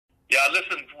Yeah,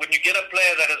 listen, when you get a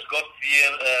player that has got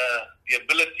the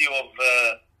ability of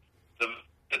the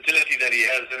versatility that he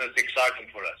has, then it's exciting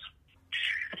for us.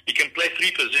 He can play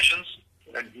three positions,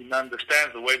 and he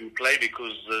understands the way we play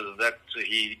because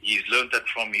he's learned that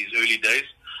from his early days.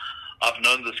 I've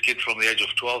known this kid from the age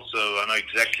of 12, so I know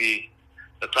exactly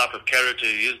the type of character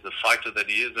he is, the fighter that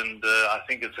he is, and I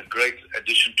think it's a great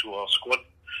addition to our squad.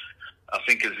 I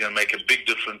think it's going to make a big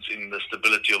difference in the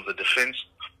stability of the defense.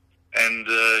 And,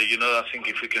 I think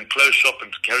if we can close shop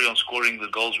and carry on scoring the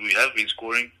goals we have been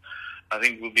scoring, I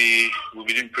think we'll be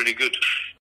doing pretty good.